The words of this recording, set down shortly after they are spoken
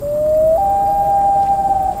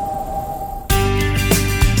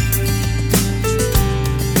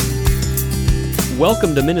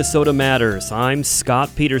Welcome to Minnesota Matters. I'm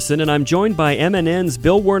Scott Peterson, and I'm joined by MNN's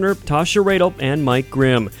Bill Werner, Tasha Radel, and Mike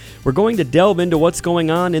Grimm. We're going to delve into what's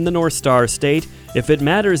going on in the North Star State. If it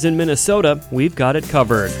matters in Minnesota, we've got it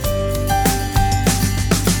covered.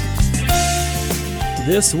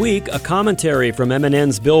 This week, a commentary from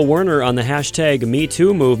MNN's Bill Werner on the hashtag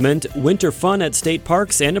 #MeToo movement, winter fun at state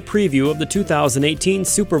parks, and a preview of the 2018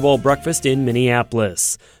 Super Bowl breakfast in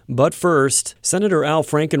Minneapolis. But first, Senator Al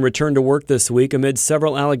Franken returned to work this week amid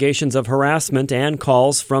several allegations of harassment and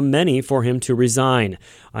calls from many for him to resign.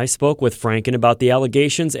 I spoke with Franken about the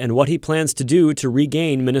allegations and what he plans to do to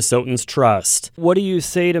regain Minnesotans' trust. What do you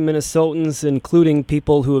say to Minnesotans, including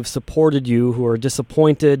people who have supported you, who are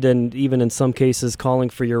disappointed and even in some cases calling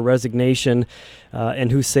for your resignation,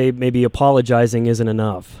 and who say maybe apologizing isn't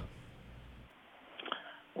enough?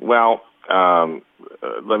 Well,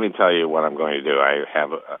 let me tell you what I'm going to do. I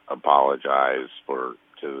have apologized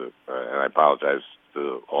and I apologize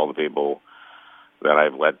to all the people that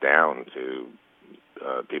I've let down, to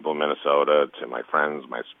people in Minnesota, to my friends,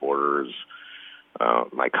 my supporters,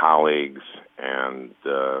 my colleagues, and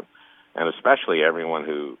especially everyone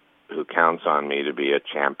who counts on me to be a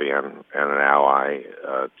champion and an ally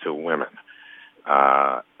to women.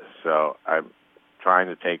 So I'm trying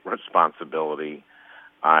to take responsibility.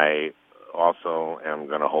 I also am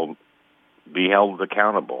going to be held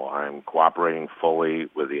accountable. I'm cooperating fully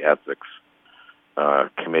with the ethics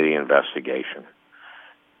committee investigation.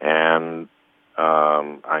 And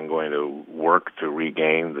I'm going to work to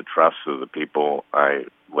regain the trust of the people I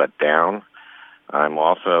let down. I'm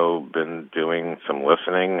also been doing some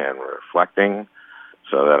listening and reflecting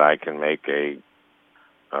so that I can make a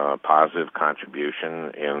positive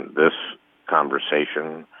contribution in this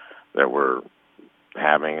conversation that we're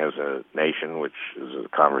having as a nation, which is a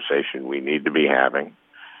conversation we need to be having.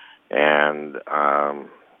 And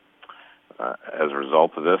as a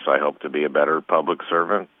result of this, I hope to be a better public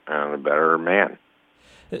servant and a better man.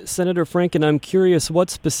 Senator Franken, I'm curious, what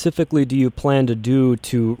specifically do you plan to do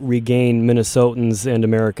to regain Minnesotans' and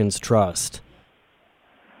Americans' trust?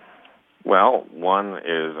 Well, one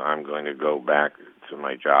is I'm going to go back to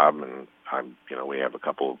my job, and we have a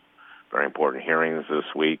couple of very important hearings this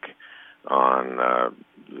week on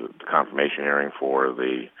the confirmation hearing for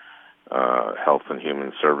the Health and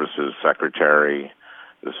Human Services Secretary.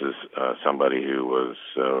 This is somebody who was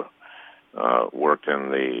worked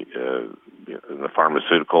in the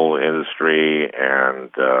pharmaceutical industry,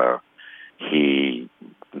 and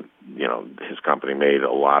his company made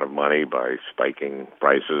a lot of money by spiking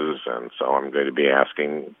prices, and so I'm going to be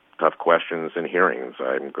asking tough questions in hearings.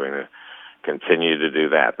 I'm going to continue to do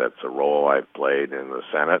that. That's a role I've played in the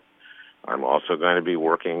Senate. I'm also going to be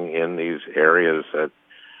working in these areas that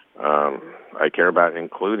I care about,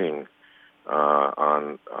 including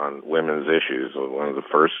on women's issues. One of the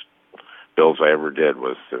first bills I ever did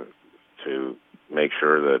was to make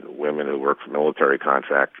sure that women who work for military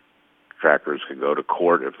contractors could go to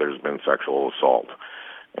court if there's been sexual assault.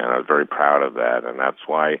 And I was very proud of that, and that's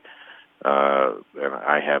why and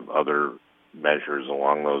I have other measures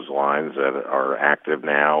along those lines that are active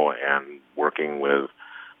now and working with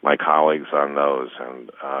my colleagues on those.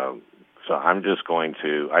 And so I'm just going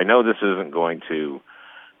to, I know this isn't going to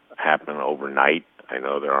happen overnight. I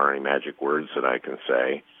know there aren't any magic words that I can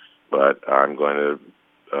say, but I'm going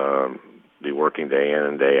to be working day in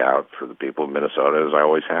and day out for the people of Minnesota, as I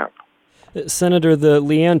always have. Senator, the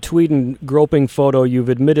Leanne Tweeden groping photo, you've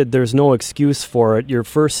admitted there's no excuse for it. Your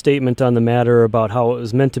first statement on the matter about how it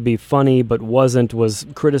was meant to be funny but wasn't was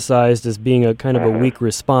criticized as being a kind of a weak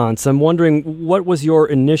response. I'm wondering, what was your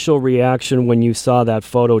initial reaction when you saw that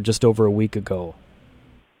photo just over a week ago?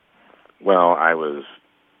 Well, I was,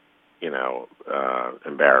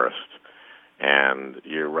 embarrassed. And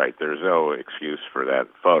you're right, there's no excuse for that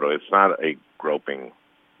photo. It's not a groping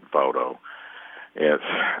photo. It's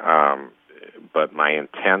but my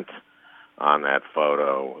intent on that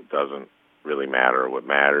photo doesn't really matter. What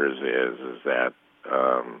matters is that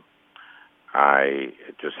I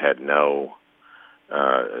just had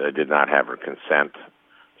I did not have her consent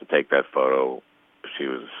to take that photo. She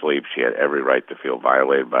was asleep. She had every right to feel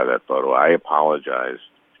violated by that photo. I apologized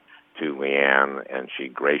to Leanne, and she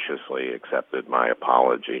graciously accepted my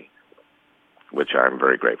apology, which I'm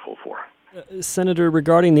very grateful for. Senator,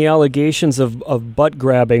 regarding the allegations of butt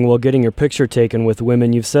grabbing while getting your picture taken with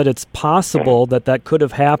women, you've said it's possible that could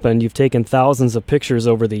have happened. You've taken thousands of pictures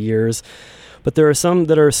over the years, but there are some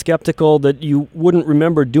that are skeptical that you wouldn't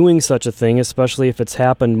remember doing such a thing, especially if it's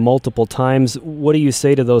happened multiple times. What do you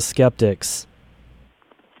say to those skeptics?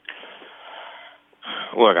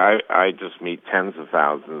 Look, I just meet tens of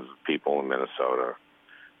thousands of people in Minnesota,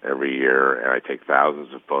 every year, and I take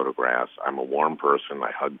thousands of photographs. I'm a warm person.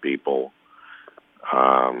 I hug people.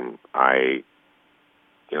 I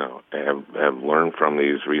have learned from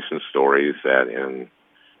these recent stories that in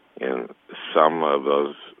some of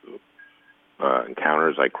those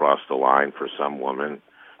encounters, I crossed the line for some women,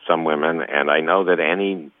 and I know that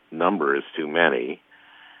any number is too many.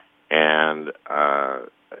 And I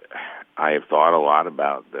have thought a lot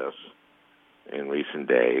about this in recent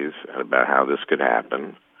days, about how this could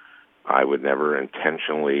happen. I would never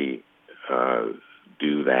intentionally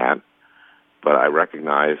do that, but I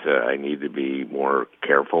recognize that I need to be more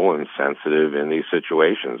careful and sensitive in these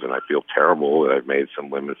situations, and I feel terrible that I've made some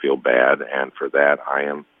women feel bad, and for that I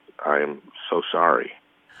am so sorry.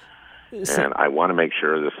 And I want to make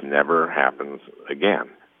sure this never happens again.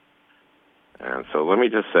 And so let me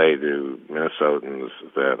just say to Minnesotans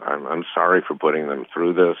that I'm sorry for putting them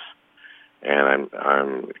through this, and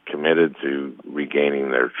I'm committed to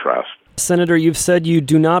regaining their trust. Senator, you've said you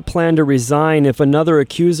do not plan to resign if another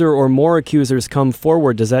accuser or more accusers come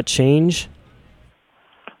forward. Does that change?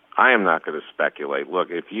 I am not going to speculate. Look,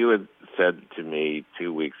 if you had said to me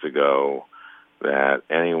 2 weeks ago that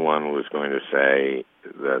anyone was going to say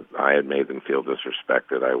that I had made them feel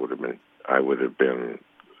disrespected, I would have been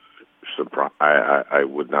surprised. I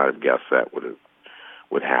would not have guessed that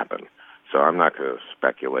would happen. So I'm not going to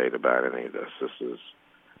speculate about any of this. This is,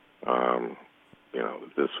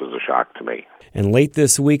 this was a shock to me. And late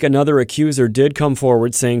this week, another accuser did come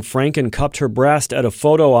forward saying Franken cupped her breast at a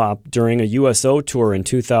photo op during a USO tour in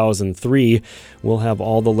 2003. We'll have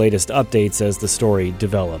all the latest updates as the story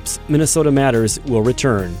develops. Minnesota Matters will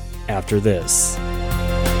return after this.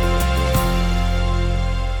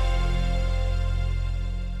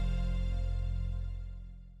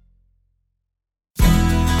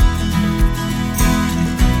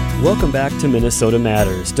 Welcome back to Minnesota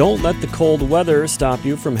Matters. Don't let the cold weather stop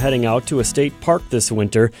you from heading out to a state park this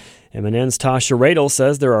winter. MNN's Tasha Radel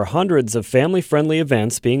says there are hundreds of family-friendly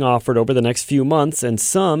events being offered over the next few months, and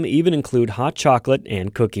some even include hot chocolate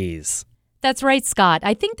and cookies. That's right, Scott.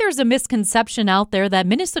 I think there's a misconception out there that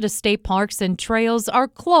Minnesota state parks and trails are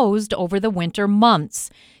closed over the winter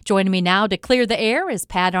months. Joining me now to clear the air is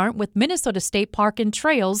Pat Arndt with Minnesota State Park and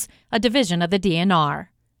Trails, a division of the DNR.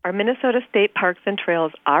 Our Minnesota State Parks and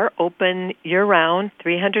Trails are open year-round,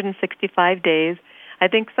 365 days. I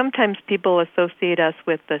think sometimes people associate us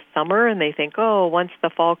with the summer and they think, oh, once the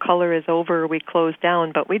fall color is over, we close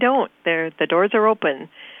down. But we don't. The doors are open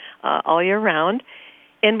all year round.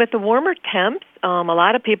 And with the warmer temps, a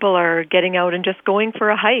lot of people are getting out and just going for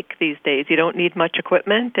a hike these days. You don't need much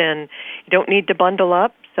equipment and you don't need to bundle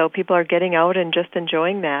up. So people are getting out and just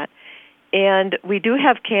enjoying that. And we do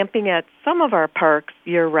have camping at some of our parks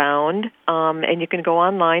year-round, and you can go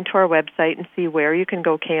online to our website and see where you can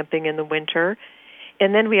go camping in the winter.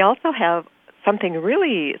 And then we also have some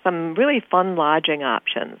really fun lodging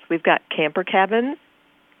options. We've got camper cabins,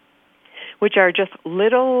 which are just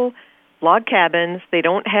little log cabins. They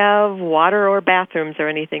don't have water or bathrooms or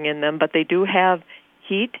anything in them, but they do have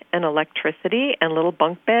heat and electricity and little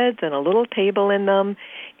bunk beds and a little table in them.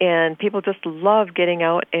 And people just love getting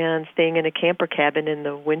out and staying in a camper cabin in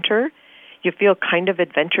the winter. You feel kind of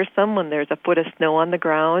adventuresome when there's a foot of snow on the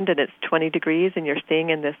ground and it's 20 degrees and you're staying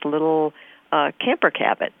in this little camper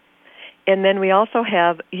cabin. And then we also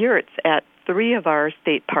have yurts at 3 of our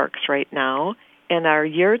state parks right now. And our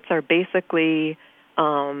yurts are basically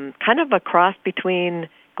kind of a cross between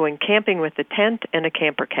going camping with a tent and a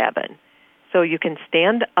camper cabin. So you can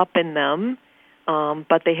stand up in them,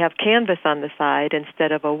 but they have canvas on the side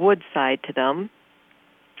instead of a wood side to them.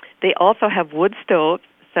 They also have wood stoves,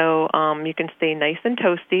 so you can stay nice and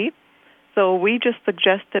toasty. So we just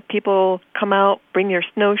suggest that people come out, bring your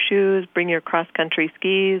snowshoes, bring your cross-country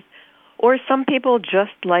skis, or some people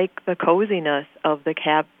just like the coziness of the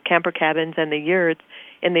camper cabins and the yurts,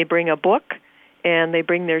 and they bring a book, and they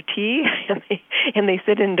bring their tea, and they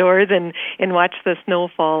sit indoors and watch the snow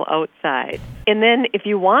fall outside. And then if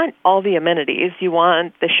you want all the amenities, you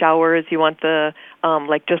want the showers, you want the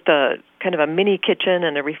just a kind of a mini kitchen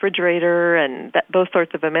and a refrigerator and those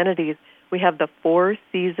sorts of amenities, we have the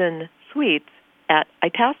 4-season suites at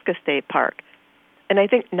Itasca State Park. And I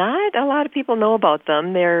think not a lot of people know about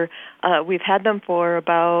them. We've had them for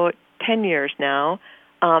about 10 years now.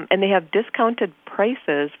 And they have discounted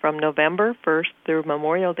prices from November 1st through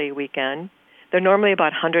Memorial Day weekend. They're normally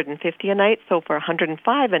about $150 a night, so for $105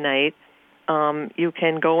 a night, you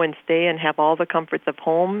can go and stay and have all the comforts of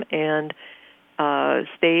home and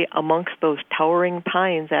stay amongst those towering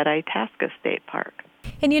pines at Itasca State Park.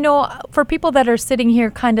 And for people that are sitting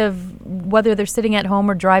here kind of, whether they're sitting at home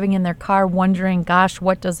or driving in their car wondering, gosh,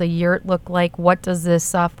 what does a yurt look like? What does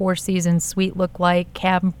this four-season suite look like?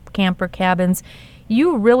 Camper cabins.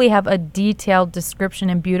 You really have a detailed description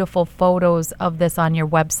and beautiful photos of this on your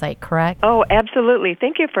website, correct? Oh, absolutely.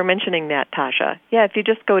 Thank you for mentioning that, Tasha. Yeah, if you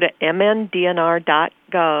just go to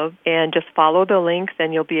mndnr.gov and just follow the links,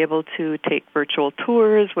 then you'll be able to take virtual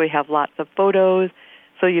tours. We have lots of photos,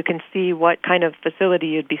 so you can see what kind of facility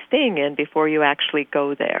you'd be staying in before you actually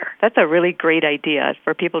go there. That's a really great idea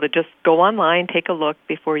for people to just go online, take a look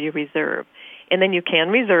before you reserve. And then you can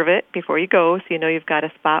reserve it before you go, so you know you've got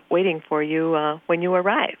a spot waiting for you when you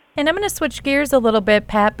arrive. And I'm going to switch gears a little bit,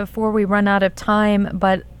 Pat, before we run out of time.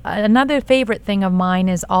 But another favorite thing of mine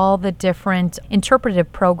is all the different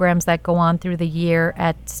interpretive programs that go on through the year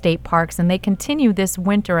at state parks, and they continue this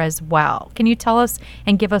winter as well. Can you tell us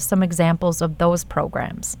and give us some examples of those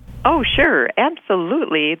programs? Oh, sure.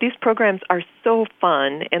 Absolutely. These programs are so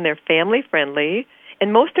fun, and they're family-friendly.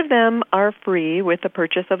 And most of them are free with the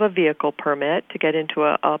purchase of a vehicle permit to get into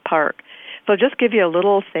a park. So just give you a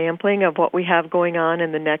little sampling of what we have going on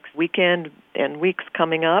in the next weekend and weeks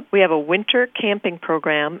coming up. We have a winter camping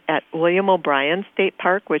program at William O'Brien State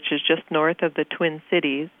Park, which is just north of the Twin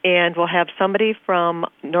Cities. And we'll have somebody from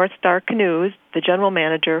North Star Canoes, the general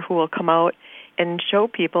manager, who will come out and show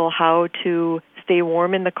people how to stay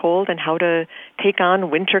warm in the cold and how to take on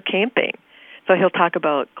winter camping. So he'll talk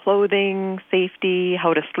about clothing, safety,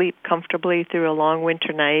 how to sleep comfortably through a long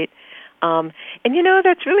winter night. And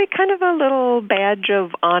that's really kind of a little badge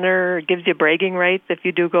of honor. It gives you bragging rights if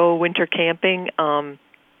you do go winter camping.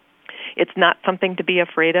 It's not something to be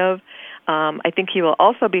afraid of. I think he will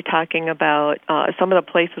also be talking about some of the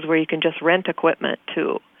places where you can just rent equipment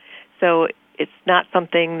too. So it's not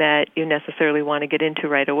something that you necessarily want to get into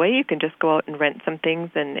right away. You can just go out and rent some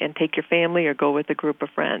things and take your family or go with a group of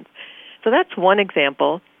friends. So that's one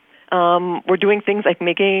example. We're doing things like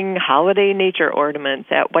making holiday nature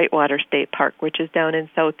ornaments at Whitewater State Park, which is down in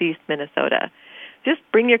southeast Minnesota. Just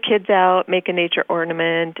bring your kids out, make a nature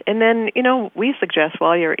ornament, and then, we suggest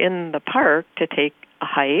while you're in the park to take a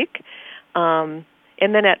hike. And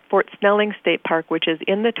then at Fort Snelling State Park, which is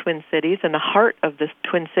in the Twin Cities, in the heart of the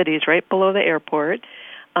Twin Cities, right below the airport,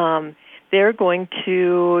 they're going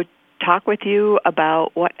to talk with you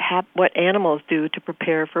about what animals do to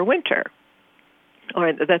prepare for winter,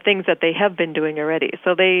 or the things that they have been doing already.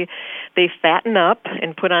 So they fatten up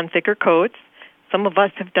and put on thicker coats. Some of us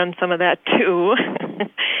have done some of that too.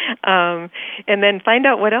 And then find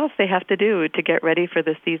out what else they have to do to get ready for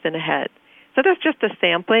the season ahead. So that's just a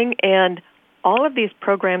sampling, and all of these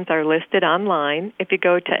programs are listed online. If you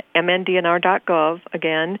go to mndnr.gov,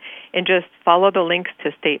 again, and just follow the links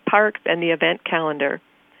to state parks and the event calendar,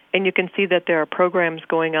 and you can see that there are programs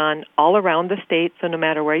going on all around the state, so no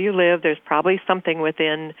matter where you live, there's probably something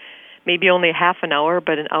within maybe only a half an hour,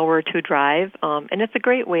 but an hour or two drive, and it's a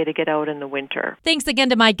great way to get out in the winter. Thanks again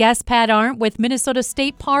to my guest, Pat Arndt, with Minnesota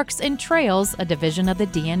State Parks and Trails, a division of the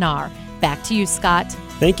DNR. Back to you, Scott.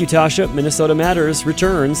 Thank you, Tasha. Minnesota Matters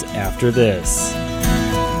returns after this.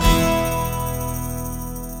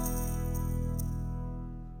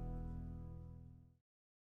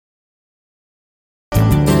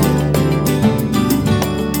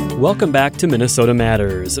 Welcome back to Minnesota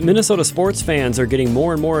Matters. Minnesota sports fans are getting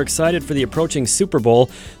more and more excited for the approaching Super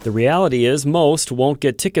Bowl. The reality is most won't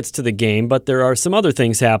get tickets to the game, but there are some other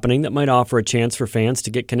things happening that might offer a chance for fans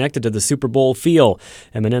to get connected to the Super Bowl feel.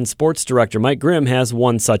 MNN Sports Director Mike Grimm has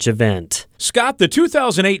one such event. Scott, the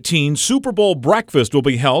 2018 Super Bowl breakfast will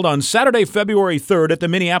be held on Saturday, February 3rd at the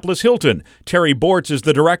Minneapolis Hilton. Terry Bortz is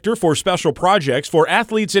the director for special projects for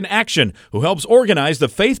Athletes in Action, who helps organize the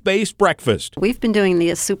faith-based breakfast. We've been doing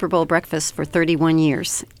the Super Bowl breakfast for 31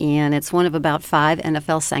 years, and it's one of about 5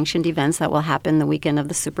 NFL-sanctioned events that will happen the weekend of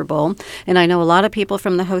the Super Bowl. And I know a lot of people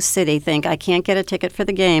from the host city think, I can't get a ticket for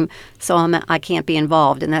the game, so I can't be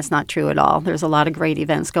involved, and that's not true at all. There's a lot of great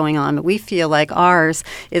events going on, but we feel like ours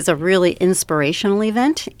is a really inspirational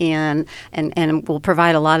event and will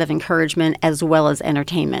provide a lot of encouragement as well as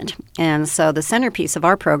entertainment. And so the centerpiece of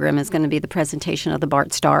our program is going to be the presentation of the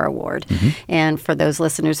Bart Starr Award. Mm-hmm. And for those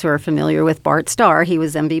listeners who are familiar with Bart Starr, he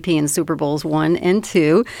was MVP in Super Bowls 1 and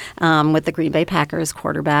 2 with the Green Bay Packers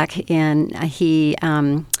quarterback. And he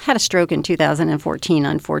had a stroke in 2014,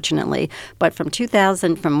 unfortunately. But from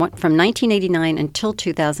 1989 until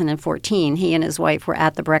 2014, he and his wife were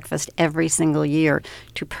at the breakfast every single year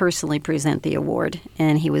to personally present present the award.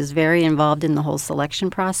 And he was very involved in the whole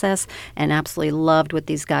selection process and absolutely loved what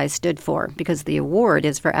these guys stood for, because the award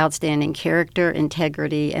is for outstanding character,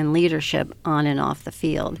 integrity, and leadership on and off the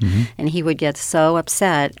field. And he would get so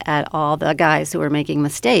upset at all the guys who were making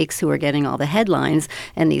mistakes, who were getting all the headlines,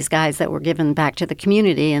 and these guys that were given back to the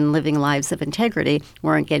community and living lives of integrity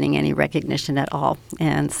weren't getting any recognition at all.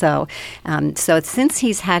 And so since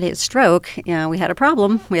he's had his stroke, we had a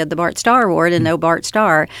problem. We had the Bart Starr Award and no Bart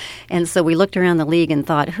Starr. And so we looked around the league and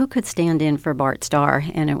thought, who could stand in for Bart Starr?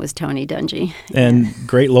 And it was Tony Dungy. And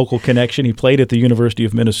great local connection. He played at the University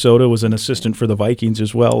of Minnesota, was an assistant for the Vikings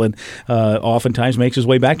as well, and oftentimes makes his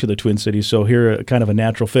way back to the Twin Cities. So here, kind of a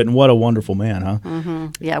natural fit. And what a wonderful man, huh?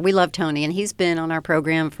 Yeah, we love Tony. And he's been on our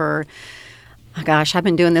program for, oh gosh, I've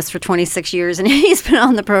been doing this for 26 years, and he's been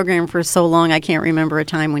on the program for so long, I can't remember a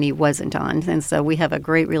time when he wasn't on. And so we have a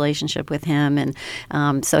great relationship with him. And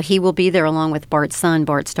so he will be there along with Bart's son,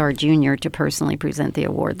 Bart Starr Jr., to personally present the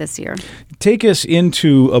award this year. Take us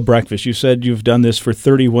into a breakfast. You said you've done this for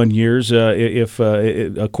 31 years. If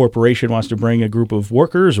a corporation wants to bring a group of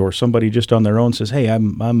workers or somebody just on their own says, hey,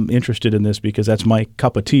 I'm interested in this because that's my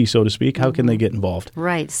cup of tea, so to speak, how can they get involved?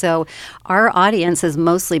 Right. So our audience is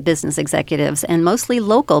mostly business executives and mostly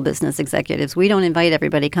local business executives. We don't invite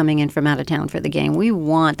everybody coming in from out of town for the game. We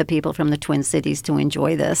want the people from the Twin Cities to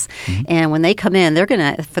enjoy this. And when they come in, they're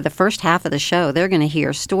going to, for the first half of the show, they're going to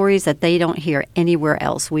hear stories that they don't hear anywhere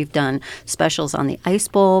else. We've done specials on the Ice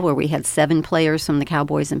Bowl, where we had 7 players from the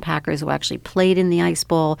Cowboys and Packers who actually played in the Ice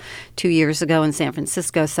Bowl 2 years ago in San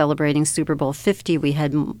Francisco, celebrating Super Bowl 50. We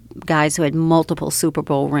had guys who had multiple Super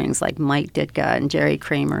Bowl rings, like Mike Ditka and Jerry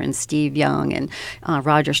Kramer and Steve Young and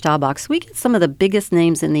Roger Staubach. So we get some of the biggest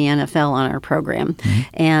names in the NFL on our program.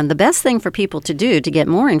 And the best thing for people to do to get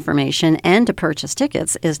more information and to purchase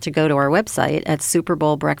tickets is to go to our website at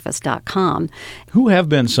superbowlbreakfast.com. Who have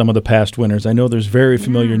been some of the past winners? I know there's very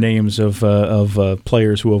familiar names of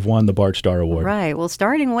players who have won the Bart Starr Award. Right. Well,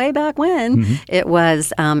 starting way back when, it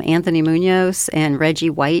was Anthony Munoz and Reggie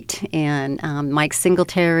White and Mike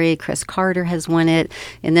Singletary. Chris Carter has won it.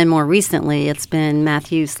 And then more recently, it's been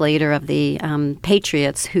Matthew Slater of the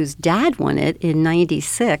Patriots, whose dad won it in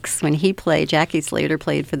 96 when he played. Jackie Slater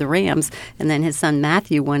played for the Rams, and then his son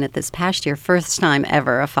Matthew won it this past year. First time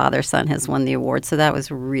ever a father-son has won the award, so that was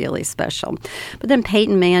really special. But then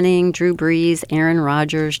Peyton Manning, Drew Brees, Aaron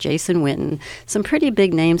Rodgers, Jason Witten, some pretty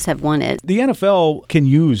big names have won it. The NFL can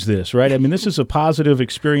use this, right? I mean, this is a positive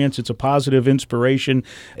experience. It's a positive inspiration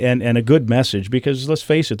and a good message, because let's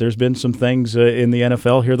face it, there's been some things in the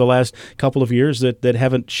NFL here the last couple of years that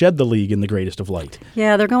haven't shed the league in the greatest of light.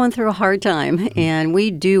 Yeah, they're going through a hard time, and we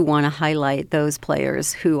do want to highlight those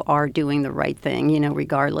players who are doing the right thing,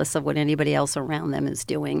 regardless of what anybody else around them is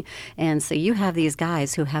doing. And so you have these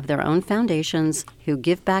guys who have their own foundations, who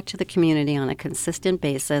give back to the community on a consistent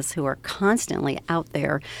basis, who are constantly out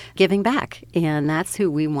there giving back, and that's who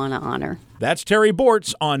we want to honor. That's Terry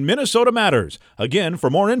Bortz on Minnesota Matters. Again, for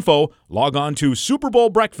more info, log on to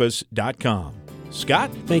superbowlbreakfast.com.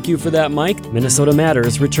 Scott? Thank you for that, Mike. Minnesota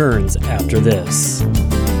Matters returns after this.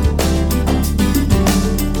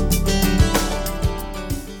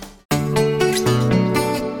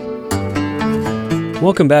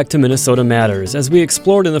 Welcome back to Minnesota Matters. As we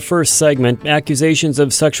explored in the first segment, accusations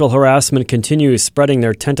of sexual harassment continue spreading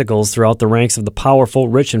their tentacles throughout the ranks of the powerful,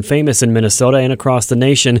 rich, and famous in Minnesota and across the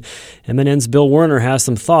nation. MNN's Bill Werner has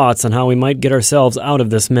some thoughts on how we might get ourselves out of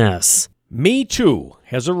this mess. Me Too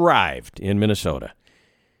has arrived in Minnesota.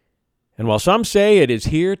 And while some say it is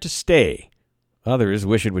here to stay, others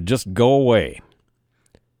wish it would just go away.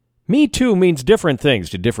 Me Too means different things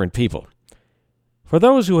to different people. For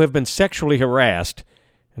those who have been sexually harassed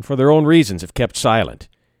and for their own reasons have kept silent,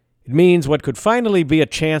 it means what could finally be a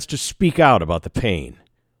chance to speak out about the pain,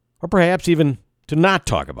 or perhaps even to not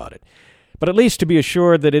talk about it, but at least to be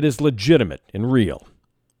assured that it is legitimate and real,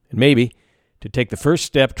 and maybe to take the first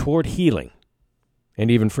step toward healing and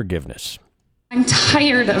even forgiveness. I'm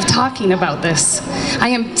tired of talking about this. I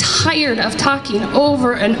am tired of talking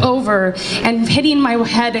over and over and hitting my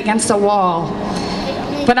head against a wall.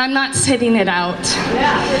 But I'm not sitting it out.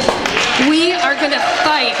 We are going to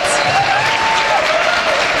fight.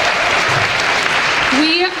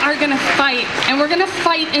 We are going to fight, and we're going to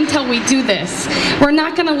fight until we do this. We're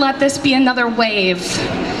not going to let this be another wave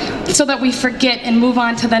so that we forget and move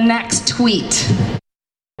on to the next tweet.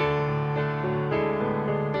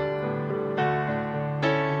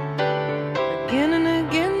 Again and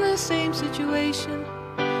again, the same situation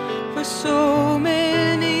for so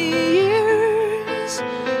many years,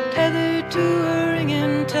 tethered to a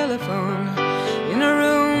ringing telephone in a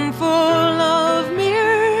room full of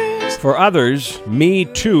mirrors. For others, Me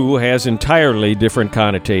Too has entirely different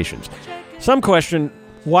connotations. Some question,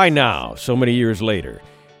 why now, so many years later?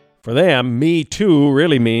 For them, Me Too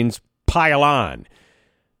really means pile on.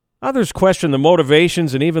 Others question the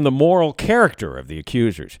motivations and even the moral character of the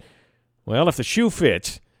accusers. Well, if the shoe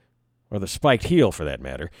fits, or the spiked heel for that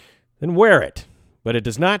matter, then wear it. But it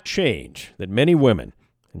does not change that many women,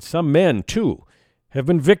 and some men too, have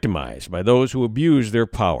been victimized by those who abuse their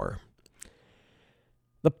power.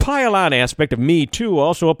 The pile-on aspect of Me Too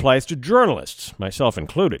also applies to journalists, myself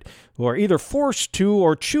included, who are either forced to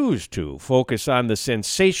or choose to focus on the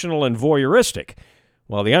sensational and voyeuristic,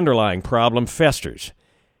 while the underlying problem festers.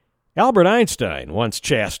 Albert Einstein once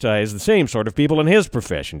chastised the same sort of people in his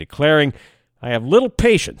profession, declaring, "I have little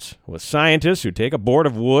patience with scientists who take a board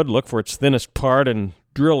of wood, look for its thinnest part, and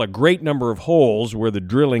drill a great number of holes where the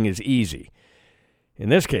drilling is easy." In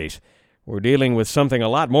this case, we're dealing with something a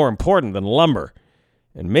lot more important than lumber,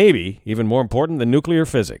 and maybe even more important than nuclear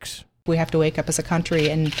physics. We have to wake up as a country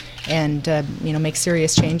and make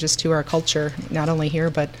serious changes to our culture, not only here,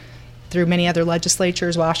 but through many other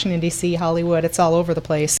legislatures, Washington, D.C., Hollywood. It's all over the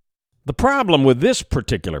place. The problem with this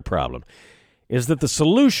particular problem is that the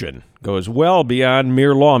solution goes well beyond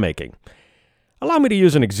mere lawmaking. Allow me to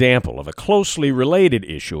use an example of a closely related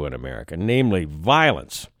issue in America, namely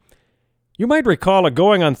violence. You might recall a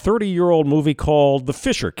going-on-30-year-old movie called The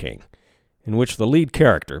Fisher King, in which the lead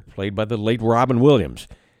character, played by the late Robin Williams,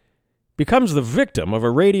 becomes the victim of a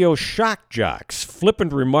radio shock jock's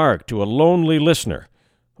flippant remark to a lonely listener,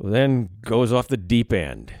 who then goes off the deep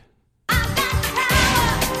end.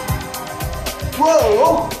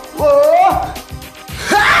 Whoa! Whoa!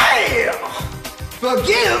 Hey!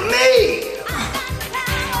 Forgive me!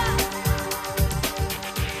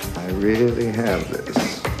 I really have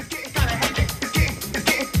this.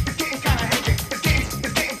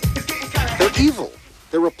 They're evil.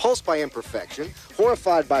 They're repulsed by imperfection,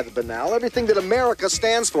 horrified by the banal, everything that America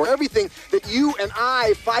stands for, everything that you and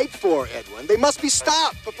I fight for, Edwin. They must be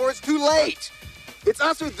stopped before it's too late. It's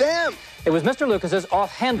us or them. It was Mr. Lucas's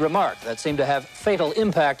offhand remark that seemed to have fatal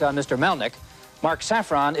impact on Mr. Melnick. Mark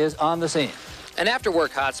Saffron is on the scene. An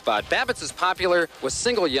after-work hotspot, Babbitt's is popular with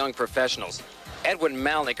single young professionals. Edwin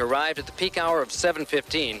Malnick arrived at the peak hour of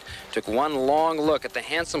 7:15, took one long look at the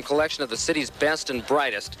handsome collection of the city's best and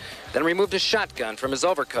brightest, then removed a shotgun from his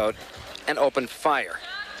overcoat and opened fire.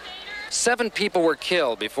 7 people were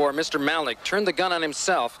killed before Mr. Malnick turned the gun on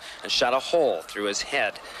himself and shot a hole through his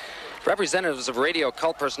head. Representatives of radio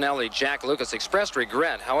cult personality Jack Lucas expressed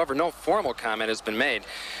regret. However, no formal comment has been made.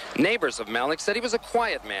 Neighbors of Malnick said he was a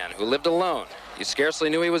quiet man who lived alone. You scarcely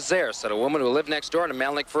knew he was there, said a woman who lived next door to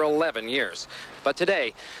Malnick for 11 years. But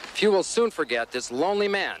today, few will soon forget this lonely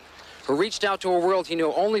man who reached out to a world he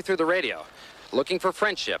knew only through the radio, looking for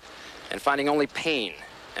friendship and finding only pain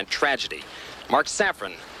and tragedy. Mark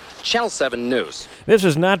Saffron, Channel 7 News. This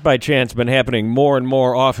has not by chance been happening more and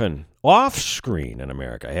more often off-screen in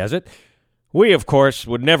America, has it? We, of course,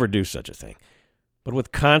 would never do such a thing. But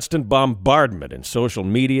with constant bombardment in social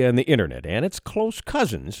media and the internet and its close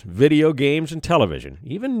cousins, video games and television,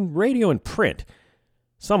 even radio and print,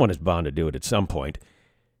 someone is bound to do it at some point.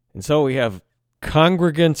 And so we have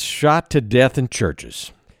congregants shot to death in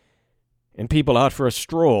churches and people out for a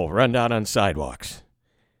stroll run down on sidewalks.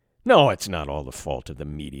 No, it's not all the fault of the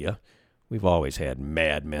media. We've always had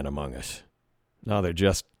madmen among us. Now they're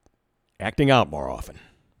just acting out more often.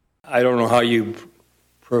 I don't know how you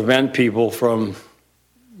prevent people from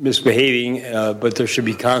misbehaving, but there should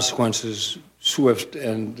be consequences, swift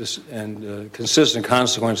and consistent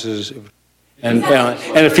consequences. And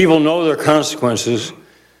if people know their consequences,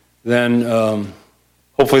 then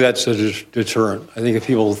hopefully that's a deterrent. I think if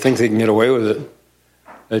people think they can get away with it,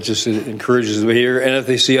 that just encourages the behavior. And if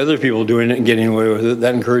they see other people doing it and getting away with it,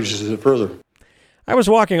 that encourages it further. I was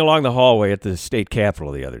walking along the hallway at the state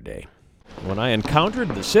capitol the other day when I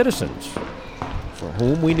encountered the citizens for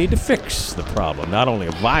whom we need to fix the problem, not only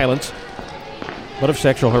of violence, but of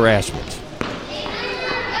sexual harassment.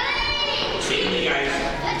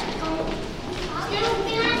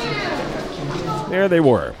 There they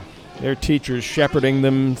were, their teachers shepherding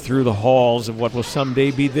them through the halls of what will someday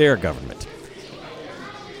be their government.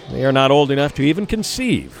 They are not old enough to even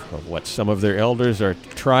conceive of what some of their elders are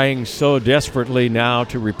trying so desperately now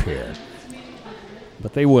to repair.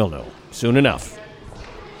 But they will know, soon enough,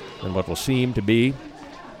 in what will seem to be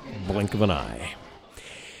a blink of an eye.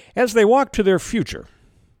 As they walk to their future,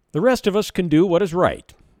 the rest of us can do what is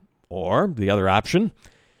right. Or, the other option,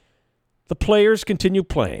 the players continue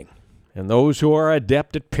playing, and those who are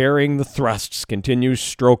adept at parrying the thrusts continue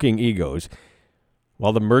stroking egos,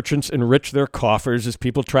 while the merchants enrich their coffers as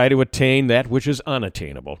people try to attain that which is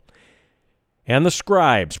unattainable. And the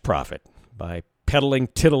scribes profit by peddling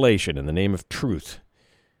titillation in the name of truth.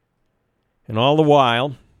 And all the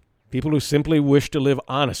while, people who simply wish to live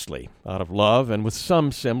honestly, out of love and with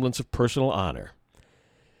some semblance of personal honor,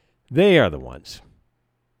 they are the ones,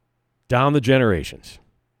 down the generations,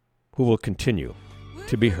 who will continue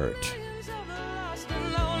to be hurt.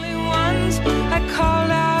 I call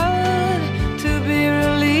out to be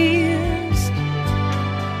released,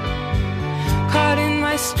 caught in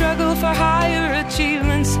my struggle for higher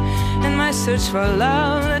achievements and my search for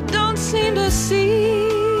love that don't seem to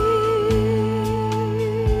cease.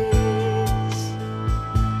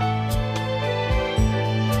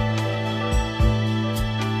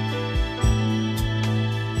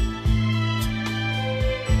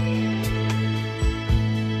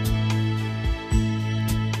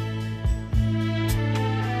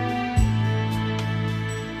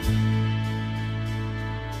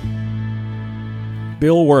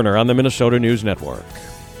 Bill Werner on the Minnesota News Network.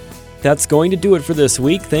 That's going to do it for this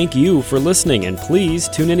week. Thank you for listening, and please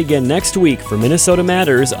tune in again next week for Minnesota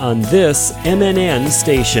Matters on this MNN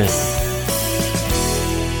station.